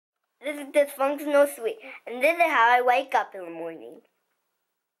This is Dysfunctional Sweet, and this is how I wake up in the morning.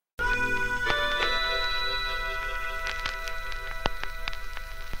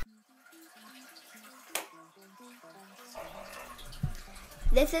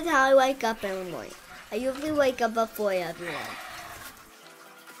 This is how I wake up in the morning. I usually wake up before everyone.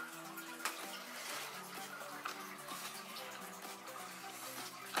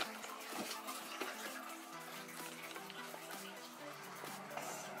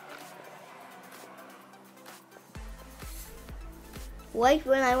 Right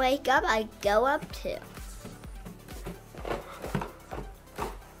when I wake up, I go up too.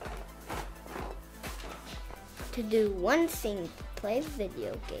 To do one thing, play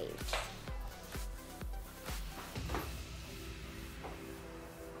video games.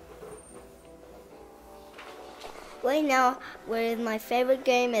 Right now, my favorite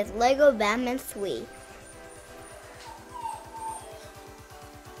game is Lego Batman 3.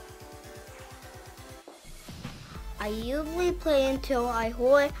 I usually play until I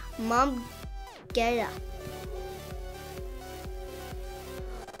hear Mom get up.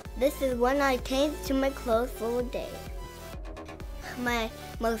 This is when I change to my clothes for the day. My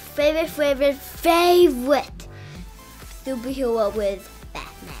most favorite superhero is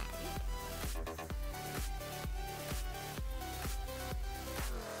Batman.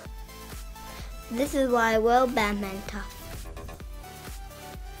 This is why I wear Batman tough.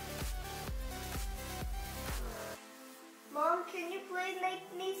 Mom, can you please make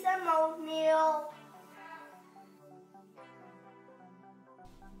me some oatmeal?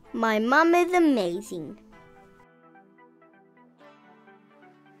 My mom is amazing.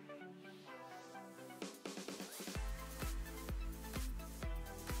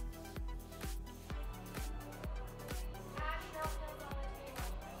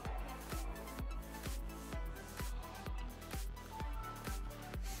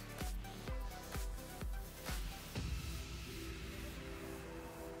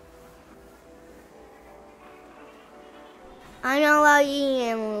 I'm not allowed eating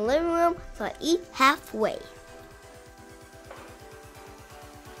in the living room, so I eat halfway.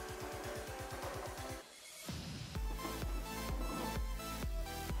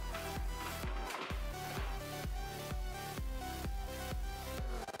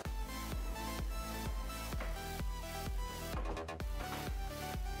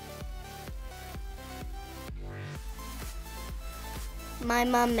 My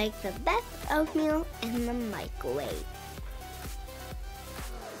mom makes the best oatmeal in the microwave.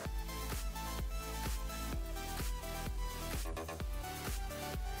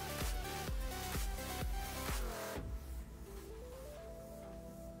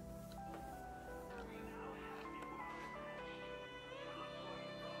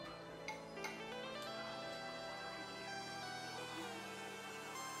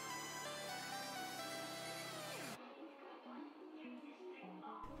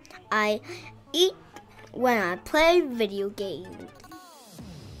 I eat when I play video games.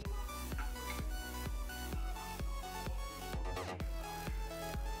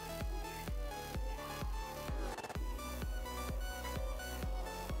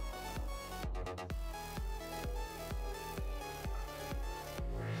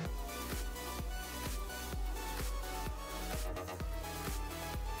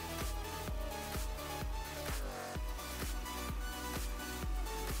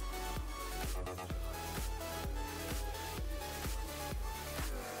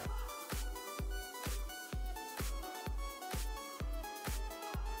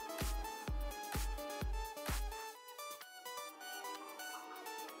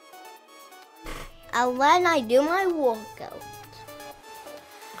 And then I do my workout.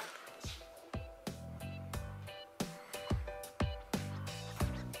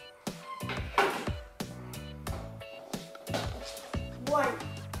 One,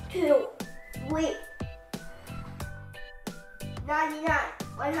 2, 3, 99,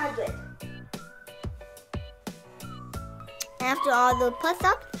 100. After all the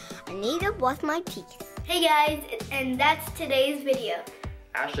push-ups, I need to brush my teeth. Hey guys, and that's today's video.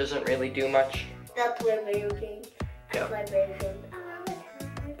 Ash doesn't really do much. That's my video game. That's my favorite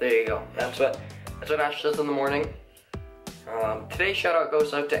game. There you go. That's what Ash does in the morning. Today's shout out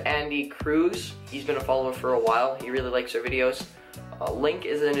goes out to Andy Cruz. He's been a follower for a while. He really likes our videos. Link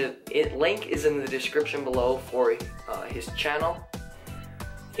is in the description below for his channel.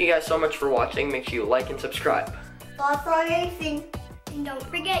 Thank you guys so much for watching. Make sure you like and subscribe. Thoughts on anything. And don't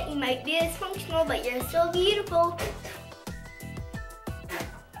forget, you might be dysfunctional, but you're still beautiful.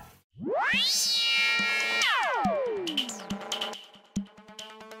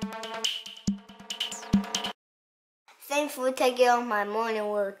 Thanks Thanks for taking on my morning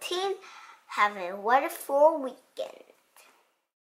routine. Have a wonderful weekend.